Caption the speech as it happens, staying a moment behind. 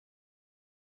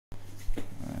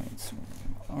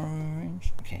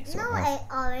Orange. Okay, so No,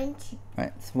 orange.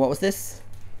 right. So what was this?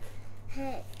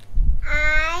 Eye,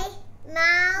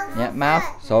 mouth. Yeah,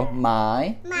 mouth. So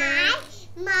my. My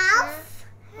mouth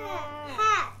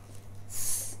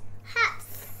hurts.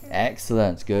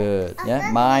 Excellent. Good.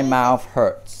 Yeah, my mouth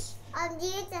hurts.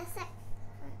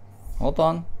 Hold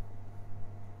on.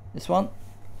 This one.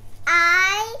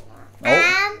 I Oh,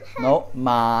 am hurt. no,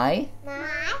 my.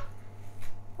 My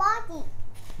body.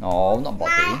 No, not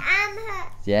body. My arm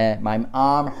hurts. Yeah, my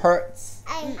arm hurts.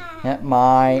 Yeah,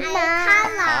 My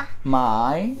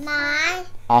my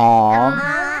arm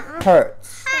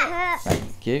hurts. hurts.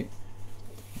 Thank you.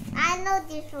 I know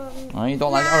this one. Oh, you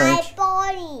don't like My orange?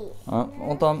 body.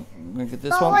 Hold on. Look at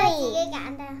this one.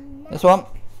 Body. This one.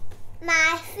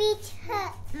 My feet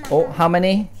hurt. Oh, how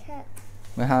many?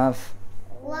 We have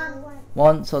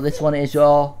one. So this one is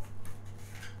your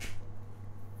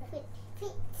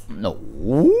Feet. no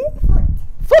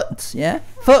foot. Yeah,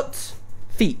 foot,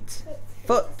 feet,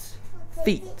 foot,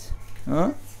 feet.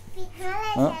 Huh?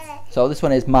 So this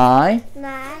one is my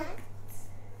My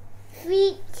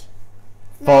feet.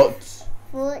 foot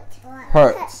Foot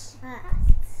hurts.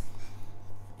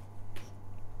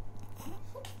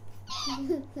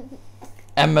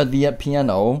 Emma the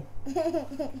piano.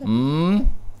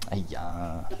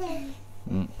 Yeah.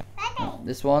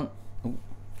 This one. Ooh.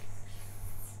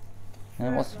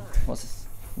 And what's this?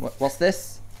 What's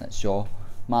this? That's your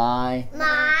my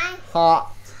My heart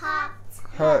heart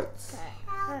hurts.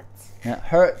 hurts. Yeah,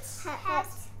 hurts.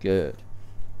 Hurts. Good.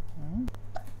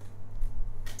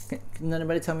 Can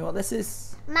anybody tell me what this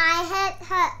is? My head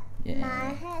hurt. Yeah.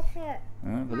 My head hurt.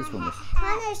 But this one was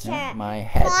Punish yeah, hurt. my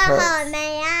head for好 hurts.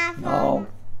 没呀？ No.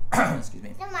 Excuse me.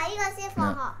 就买一个是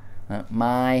for 好。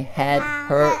 My head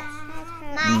hurts.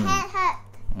 My head hurt.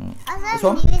 This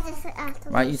one? 里面只是啊。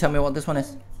 Right, you tell me what this one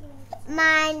is.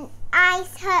 My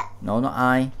eyes hurt. No, not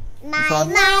I. My one?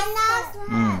 nose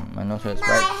hurt. My nose hurts. My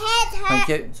Right. head hurt. Thank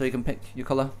you. So you can pick your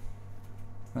colour.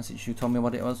 Since you told me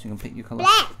what it was, you can pick your colour.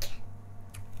 Black.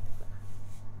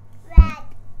 Red.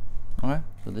 Okay.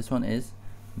 So this one is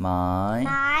my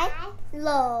My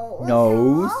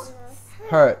nose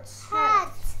hurts.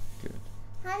 hurts. Good.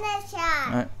 Punish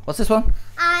Alright. What's this one?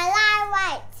 I like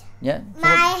white. Yeah. so My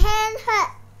what- hand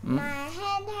hurt. My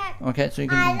hand hurt. Okay. So you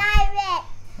I can. like red.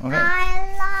 Okay. I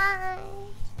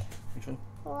Which one?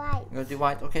 like white. You gonna do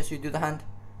white? Okay. So you do the hand.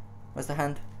 Where's the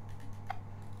hand?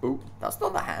 Oh, that's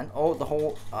not the hand. Oh, the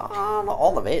whole. Ah, not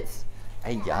all of it.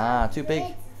 Hey, yeah, too big.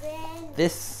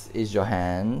 This is your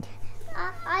hand.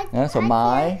 Yeah. So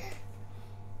my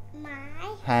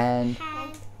hand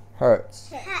hand hurts.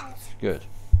 hurts. Good.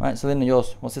 Right. So then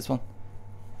yours. What's this one?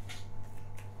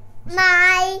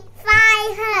 My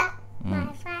thigh hurt. My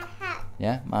thigh hurt.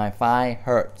 Yeah. My thigh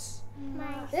hurts.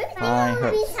 My Thigh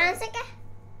hurts.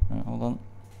 Hold on.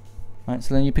 Right.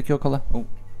 So then you pick your colour. Oh,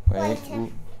 wait. White.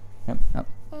 Ooh. Yep. Yep.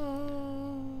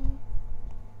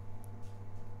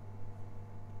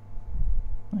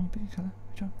 Right, you pick your colour.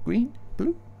 Which one? Green,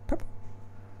 blue, purple,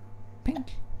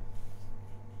 pink.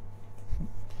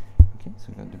 Okay, so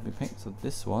we're going to do pink. So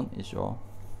this one is your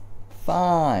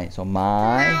thigh. So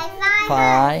my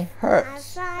thigh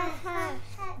hurts.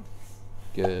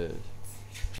 Good.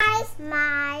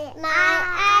 My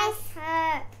eyes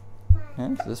hurt.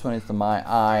 Yeah, so this one is the my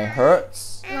eye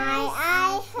hurts. My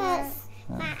eye hurts.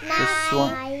 This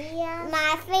one.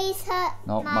 My face hurt.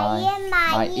 No, my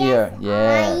my ear. ear. My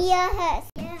Yes. ear hurts.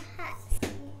 Ear hurts.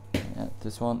 Yeah,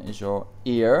 this one is your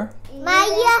ear. My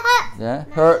ear hurts. Yeah,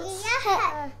 hurts. Ear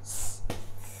hurts.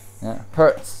 Yeah,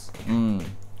 hurts.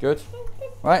 Good.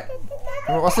 Right.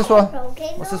 What's this one?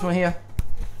 What's this one here?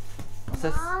 What's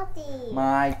this? Body.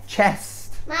 My chest.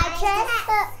 My chest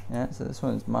hurts. Yeah, so this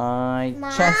one is my My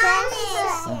chest. chest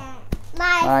hurts.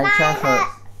 My My chest thigh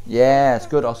hurts. Yes,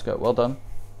 good, Oscar. Well done.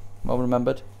 Well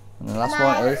remembered. And the last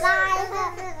one is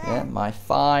yeah, my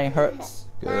thigh hurts.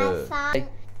 Good. thigh.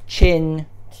 Chin.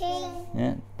 Chin.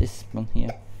 Yeah, this one here.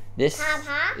 This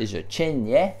Papa. is your chin.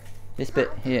 Yeah. This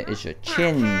bit here is your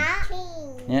chin.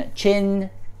 Chin. Yeah, chin.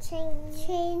 Chin.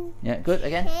 Chin. Yeah, good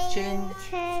again. Chin.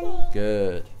 Chin.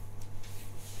 Good.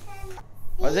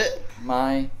 What is it?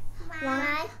 My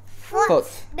My foot. foot.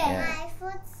 Yeah. My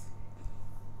foot.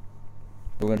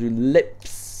 We're gonna do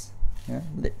lips. Yeah,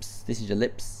 lips. This is your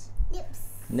lips. Lips.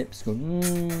 Lips go.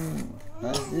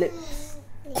 Lips.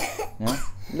 Yeah,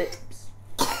 lips. Lips.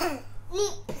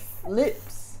 Lips.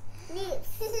 Lips.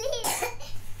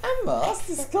 Emma, that's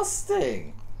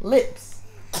disgusting. Lips.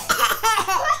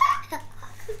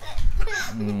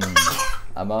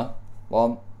 Emma,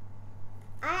 one.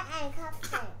 I am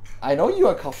coughing. I know you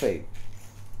are coughing.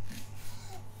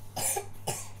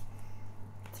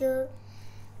 2.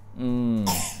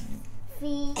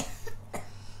 Feet.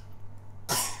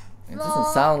 It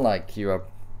doesn't sound like you are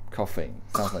coughing.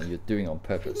 It sounds like you're doing it on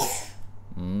purpose.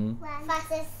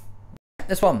 Faces.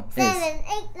 This one is 7, 8,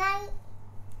 9.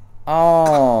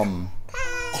 arm.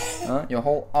 10. Your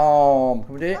whole arm.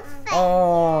 Can we do it?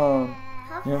 Arm.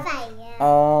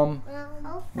 Arm.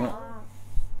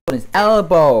 What is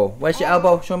elbow? Where's your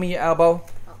elbow? Show me your elbow.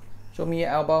 Show me your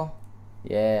elbow.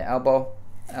 Yeah, elbow.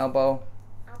 Elbow.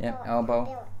 Yeah,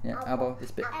 elbow. Yeah, elbow.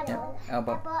 This bit. Yeah,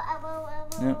 elbow.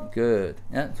 Yeah, good.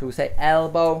 Yeah, so we say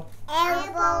elbow.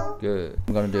 Elbow. Good.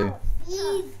 I'm gonna do.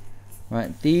 Feet.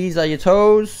 Right, these are your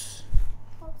toes.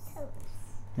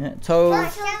 Yeah,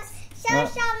 toes. So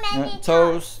many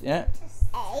toes. Yeah.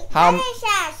 How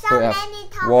So we have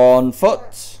 1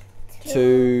 foot,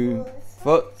 2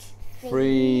 foot,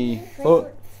 3 foot,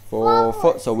 4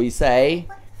 foot. So we say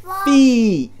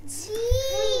feet.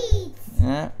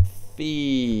 Yeah,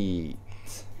 feet.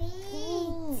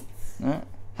 Yeah.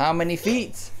 How many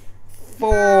feet?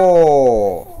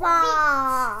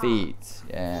 4 feet.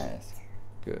 Yes.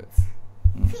 Good.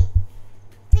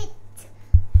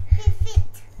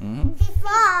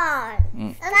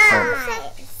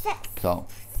 So,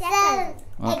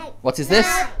 what is this?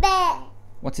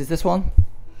 What is this one?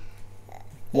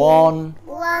 One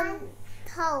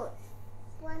toe.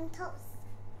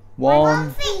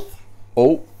 One. Feet.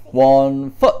 Oh,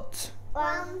 1 foot.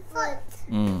 1 foot.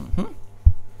 1,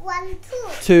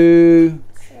 2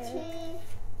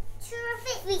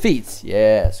 2 feet.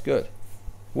 Yes, good.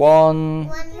 1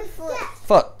 1 foot.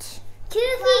 foot. 2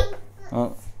 feet.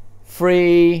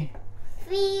 3.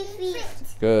 3 feet.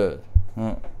 Good.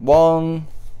 1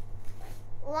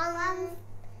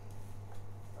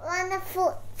 1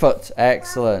 foot. foot.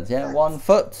 Excellent. Yeah, 1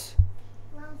 foot.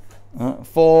 1 foot.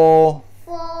 4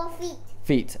 4 feet.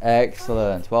 feet.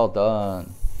 Excellent. Well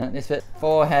done. This bit.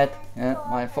 Forehead. Yeah,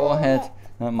 my forehead.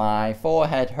 My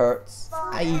forehead hurts.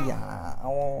 Ayya.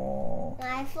 Oh.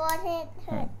 My forehead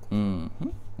hurts.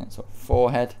 Yeah, so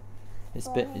forehead. This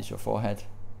bit is your forehead.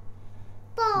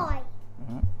 Boy.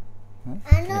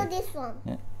 I know this one.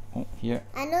 Yeah. Oh, here.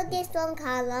 I know this one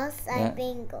colors Yeah. like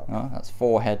bingo. Oh, that's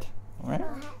forehead. All right.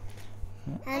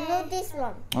 I know this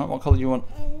one. All right. What color do you want?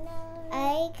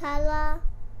 A color.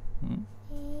 Mm.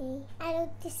 I know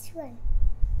this one.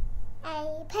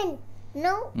 A pen.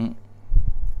 No. Mm.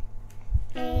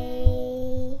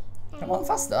 A. Come on,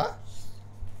 faster.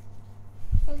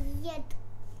 Yet.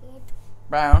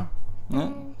 Brown.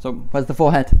 Yeah. So where's the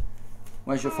forehead?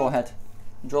 Where's your forehead?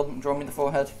 Draw me the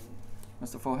forehead.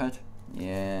 Where's the forehead?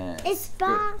 Yeah. It's Good.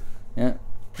 bar. Yeah.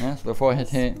 Yeah. So the forehead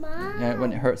here. Smile. Yeah.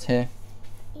 When it hurts here.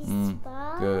 It's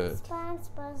bar. Good.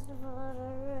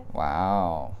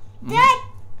 Wow.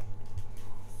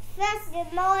 First, the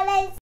knowledge.